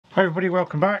Hi everybody,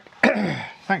 welcome back.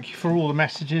 Thank you for all the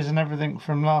messages and everything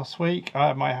from last week.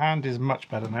 My hand is much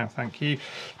better now, thank you.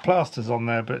 Plaster's on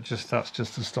there, but that's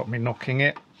just to stop me knocking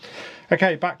it.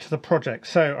 Okay, back to the project.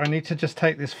 So I need to just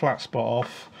take this flat spot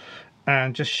off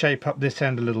and just shape up this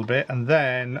end a little bit, and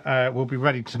then we'll be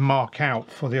ready to mark out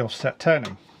for the offset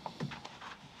turning.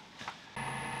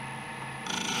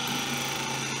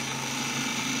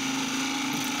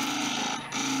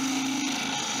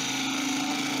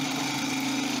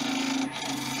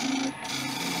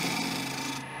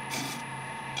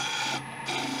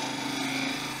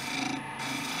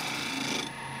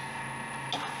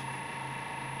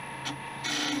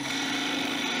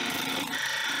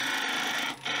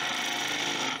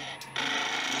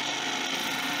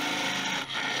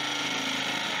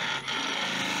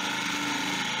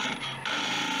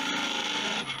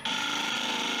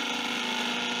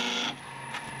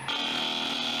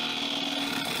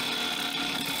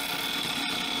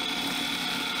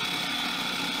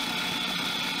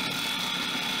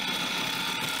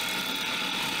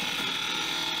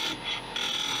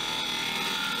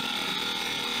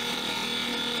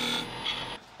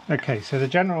 Okay, so the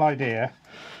general idea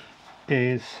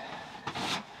is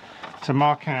to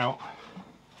mark out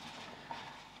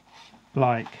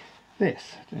like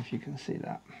this. I don't know if you can see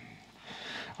that.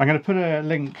 I'm going to put a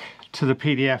link to the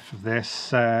PDF of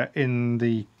this in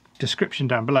the description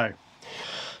down below.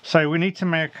 So we need to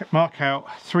mark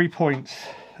out 3 points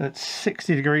at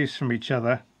 60 degrees from each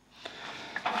other.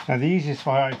 Now the easiest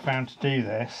way I found to do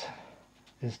this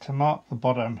is to mark the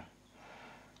bottom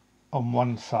on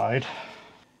one side.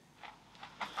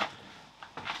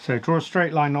 So draw a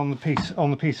straight line on the piece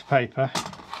of paper.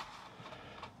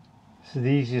 This is the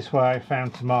easiest way I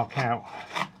found to mark out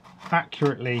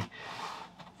accurately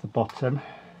the bottom.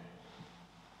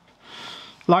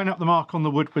 Line up the mark on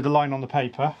the wood with the line on the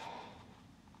paper,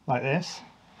 like this,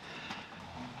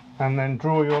 and then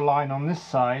draw your line on this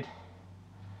side,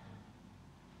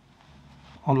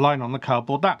 line on the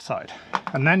cardboard that side,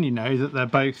 and then you know that they're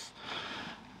both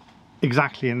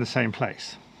exactly in the same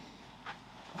place.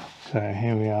 So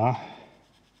here we are.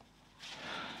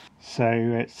 So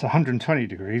it's 120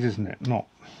 degrees, isn't it? Not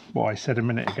what I said a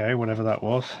minute ago, whatever that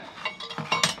was.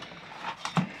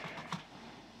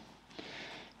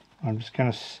 I'm just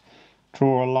going to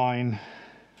draw a line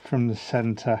from the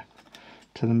centre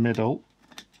to the middle,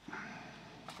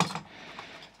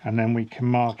 and then we can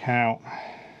mark out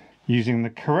using the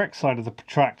correct side of the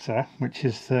protractor, which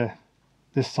is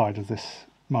this side of this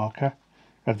marker,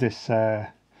 of this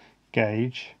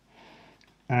gauge,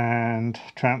 and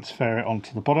transfer it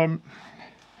onto the bottom,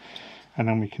 and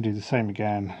then we can do the same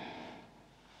again,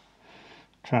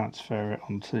 transfer it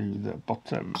onto the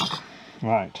bottom.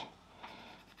 Right,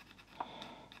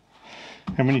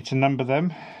 and we need to number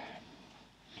them.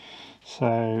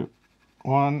 So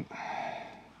 1,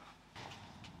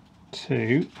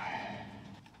 2,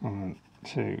 1,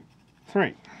 2,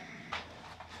 3.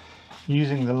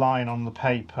 Using the line on the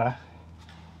paper,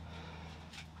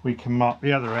 we can mark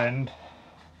the other end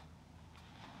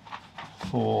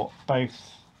for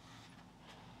both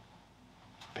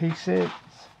pieces,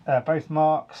 both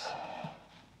marks.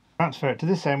 Transfer it to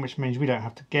this end, which means we don't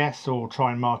have to guess or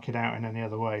try and mark it out in any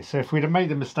other way. So if we'd have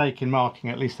made a mistake in marking,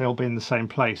 at least they'll be in the same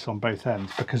place on both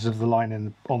ends because of the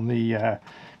line on the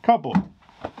cardboard.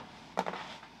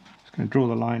 Just going to draw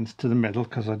the lines to the middle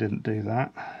because I didn't do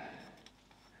that.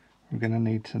 We're going to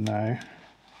need to know.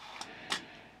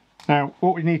 Now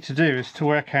what we need to do is to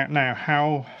work out now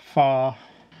how far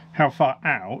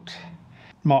out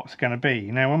marks are going to be.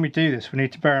 Now when we do this, we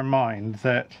need to bear in mind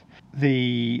that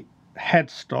the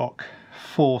headstock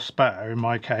for spare, in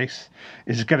my case,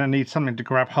 is going to need something to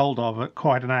grab hold of at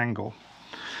quite an angle.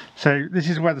 So this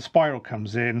is where the spiral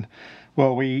comes in.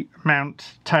 Well, we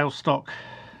mount tailstock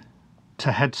to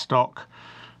headstock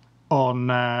on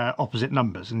opposite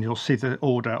numbers, and you'll see the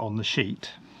order on the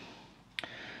sheet.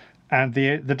 And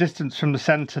the distance from the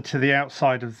centre to the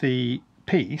outside of the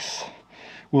piece,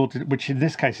 which in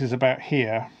this case is about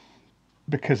here,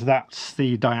 because that's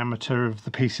the diameter of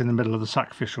the piece in the middle of the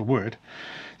sacrificial wood.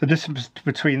 The distance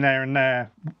between there and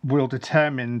there will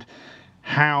determine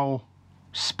how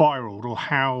spiraled or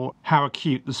how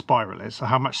acute the spiral is, or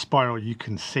how much spiral you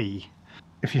can see.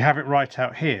 If you have it right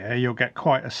out here, you'll get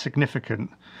quite a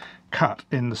significant cut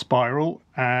in the spiral,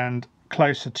 and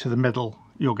closer to the middle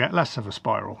you'll get less of a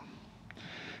spiral,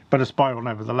 but a spiral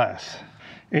nevertheless.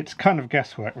 It's kind of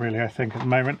guesswork really, I think, at the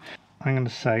moment. I'm going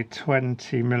to say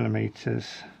 20 millimeters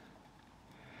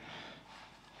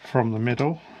from the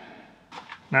middle.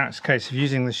 Now it's a case of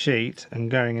using the sheet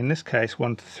and going, in this case,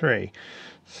 1 to 3.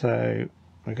 So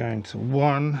we're going to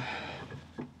 1,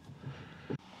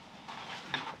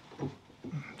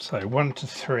 So 1 to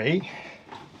 3.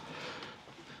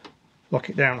 Lock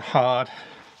it down hard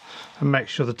and make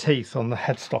sure the teeth on the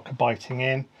headstock are biting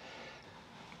in.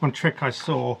 One trick I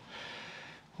saw,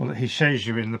 well, that he shows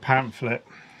you in the pamphlet,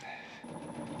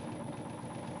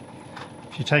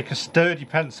 if you take a sturdy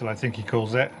pencil, I think he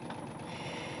calls it,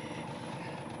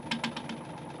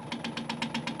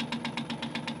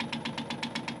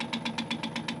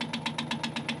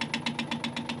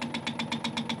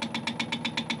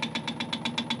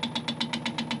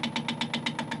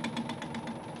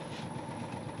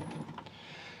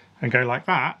 and go like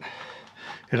that,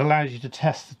 it allows you to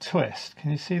test the twist.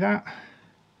 Can you see that?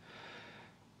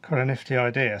 Quite a nifty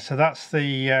idea. So that's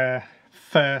the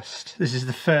this is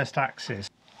the first axis.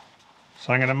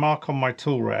 So I'm going to mark on my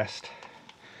tool rest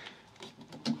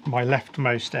my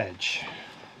leftmost edge.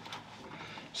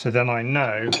 So then I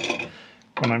know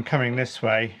when I'm coming this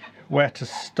way where to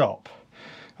stop.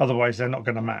 Otherwise they're not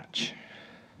going to match.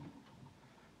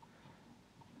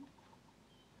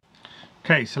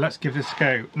 Okay, so let's give this a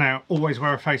go. Now, always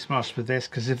wear a face mask with this,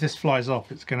 because if this flies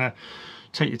off, it's going to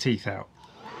take your teeth out.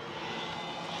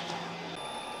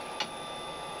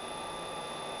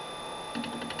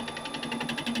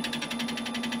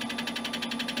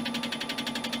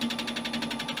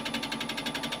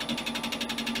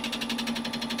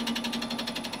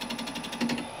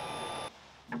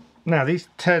 Now, these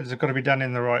turns have got to be done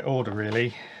in the right order,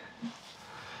 really.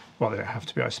 Well, they don't have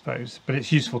to be, I suppose, but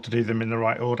it's useful to do them in the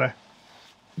right order,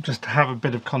 just to have a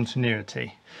bit of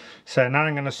continuity. So now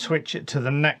I'm going to switch it to the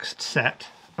next set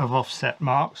of offset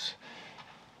marks,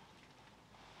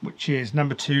 which is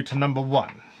number 2 to number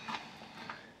 1.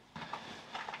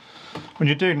 When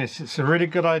you're doing this, it's a really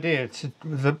good idea to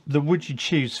the wood you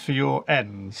choose for your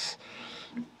ends,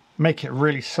 make it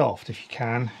really soft if you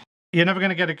can. You're never going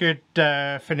to get a good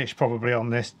finish probably on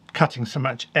this, cutting so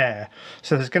much air,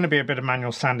 so there's going to be a bit of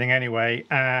manual sanding anyway,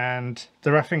 and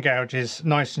the rough and gouge is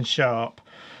nice and sharp,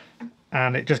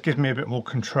 and it just gives me a bit more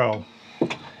control.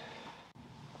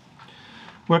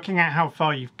 Working out how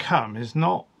far you've come is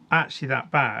not actually that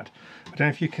bad. I don't know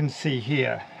if you can see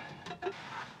here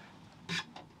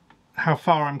how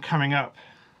far I'm coming up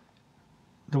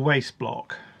the waste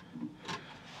block.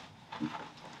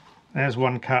 There's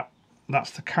one cut,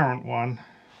 that's the current one.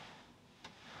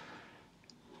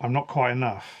 I'm not quite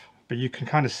enough, but you can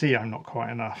kind of see I'm not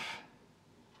quite enough.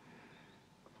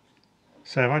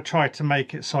 So if I try to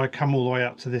make it so I come all the way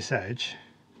up to this edge,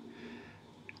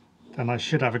 then I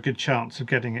should have a good chance of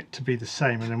getting it to be the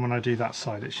same, and then when I do that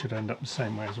side it should end up the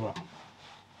same way as well.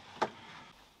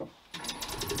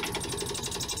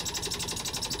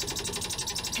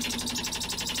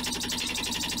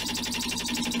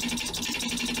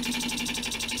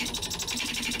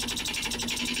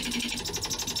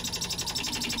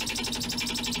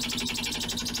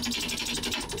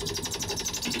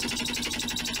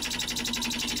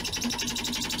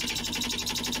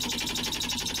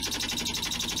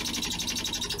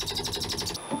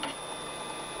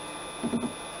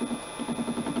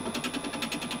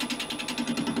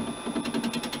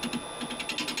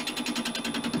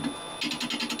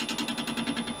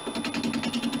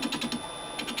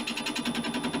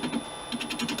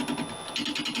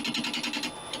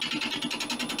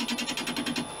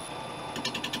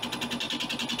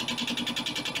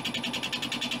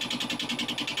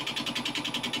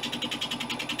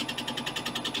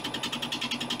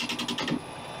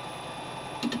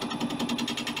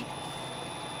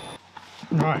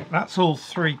 Right, that's all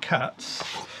 3 cuts.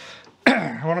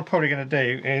 What I'm probably going to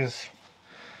do is,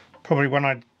 probably when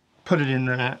I put it in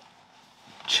the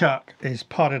chuck, is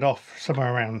part it off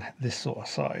somewhere around this sort of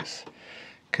size,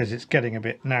 because it's getting a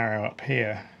bit narrow up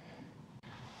here.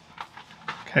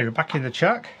 Okay, we're back in the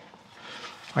chuck.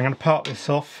 I'm going to part this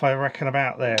off, I reckon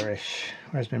about there-ish.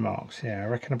 Where's my marks? Yeah, I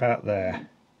reckon about there.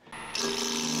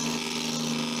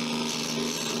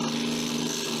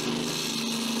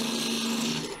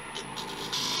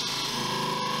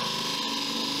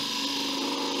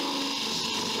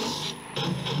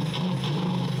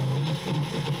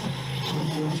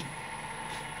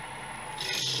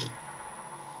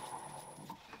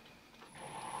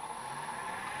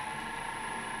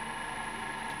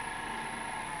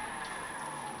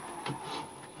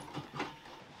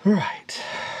 Right,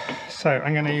 so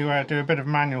I'm going to do a bit of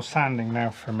manual sanding now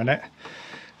for a minute,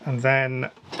 and then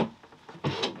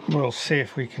we'll see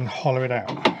if we can hollow it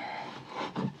out.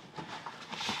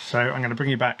 So I'm going to bring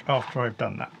you back after I've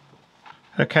done that.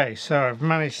 Okay, so I've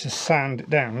managed to sand it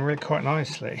down really quite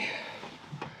nicely.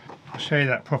 I'll show you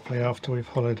that properly after we've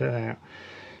hollowed it out.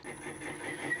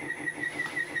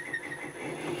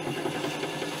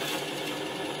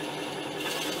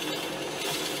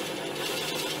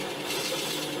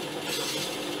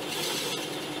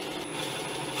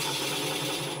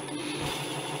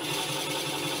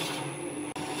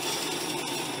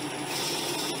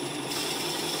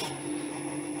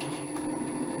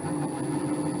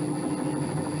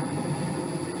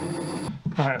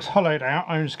 Right, it's hollowed out.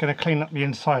 I'm just going to clean up the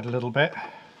inside a little bit,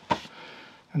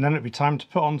 and then it'll be time to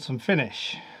put on some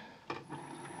finish.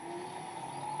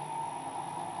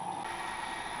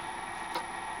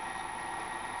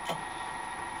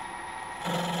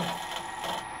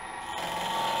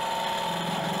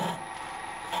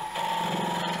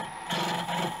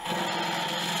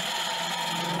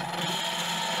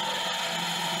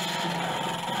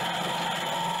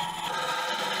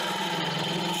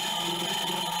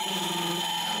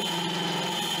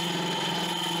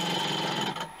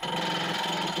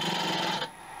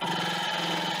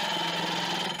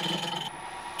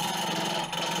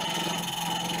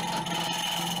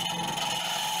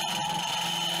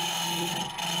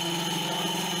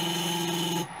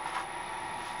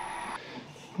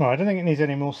 Well, I don't think it needs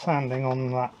any more sanding on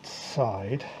that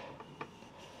side.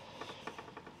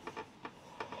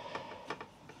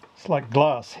 It's like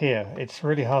glass here. It's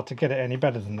really hard to get it any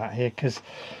better than that here, because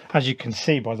as you can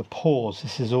see by the pores,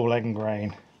 this is all end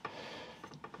grain,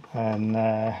 and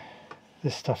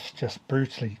this stuff's just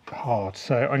brutally hard.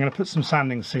 So I'm going to put some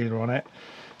sanding sealer on it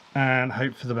and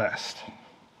hope for the best.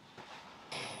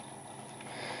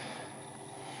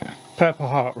 Purple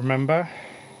Heart, remember?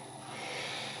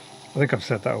 I think I've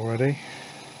said that already.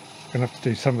 I'm going to have to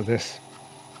do some of this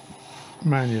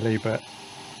manually, but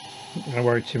I'm not going to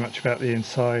worry too much about the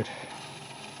inside.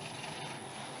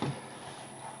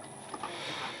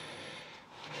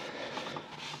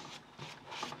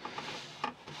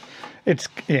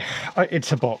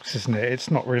 It's a box, isn't it?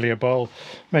 It's not really a bowl.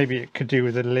 Maybe it could do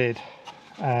with a lid,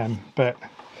 but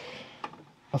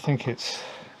I think it's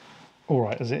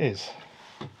alright as it is.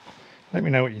 Let me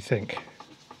know what you think.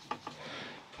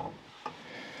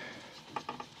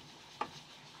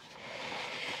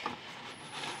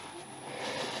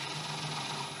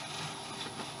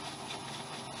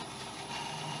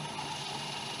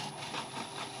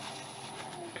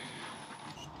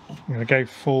 I'm going to go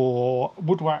for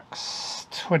wood wax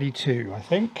 22, I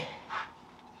think.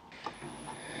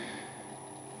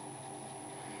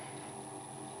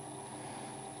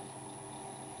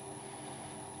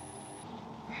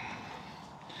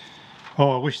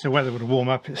 Oh, I wish the weather would warm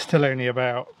up. It's still only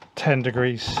about 10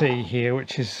 degrees C here,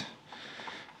 which is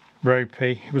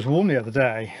ropey. It was warm the other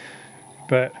day,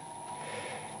 but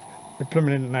they're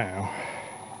plumbing in now.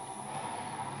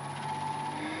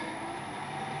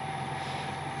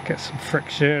 Get some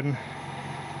friction.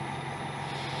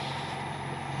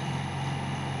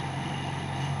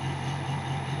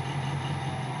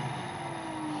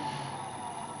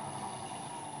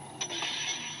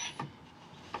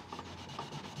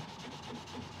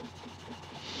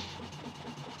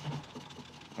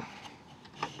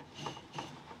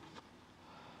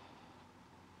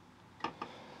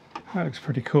 That looks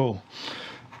pretty cool.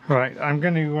 Right, I'm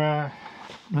going to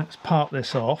let's part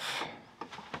this off.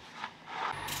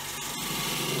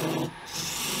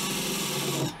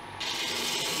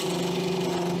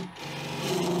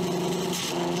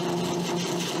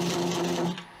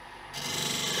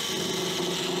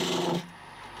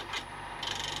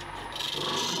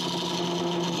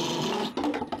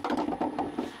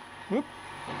 Whoop.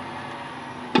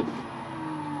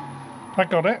 I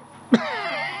got it.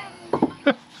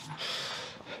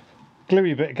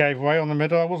 Gluey bit gave away on the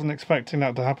middle. I wasn't expecting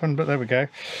that to happen, but there we go.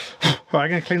 Right, I'm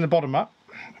going to clean the bottom up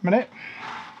a minute.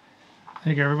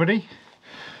 There you go, everybody.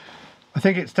 I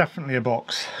think it's definitely a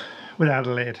box without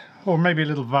a lid, or maybe a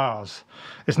little vase.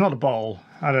 It's not a bowl,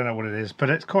 I don't know what it is, but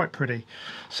it's quite pretty.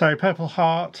 So Purple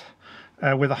Heart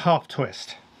with a half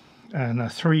twist and a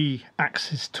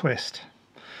 3-axis twist.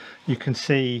 You can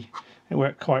see it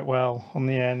worked quite well on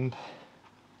the end.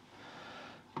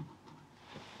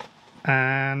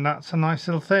 And that's a nice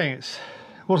little thing. It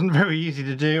wasn't very easy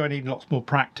to do. I need lots more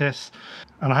practice,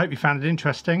 and I hope you found it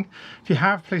interesting. If you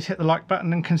have, please hit the like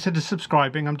button and consider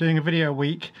subscribing. I'm doing a video a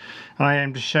week, and I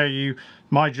aim to show you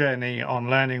my journey on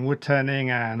learning wood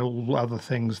turning and all other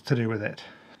things to do with it.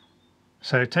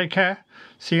 So take care,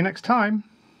 see you next time.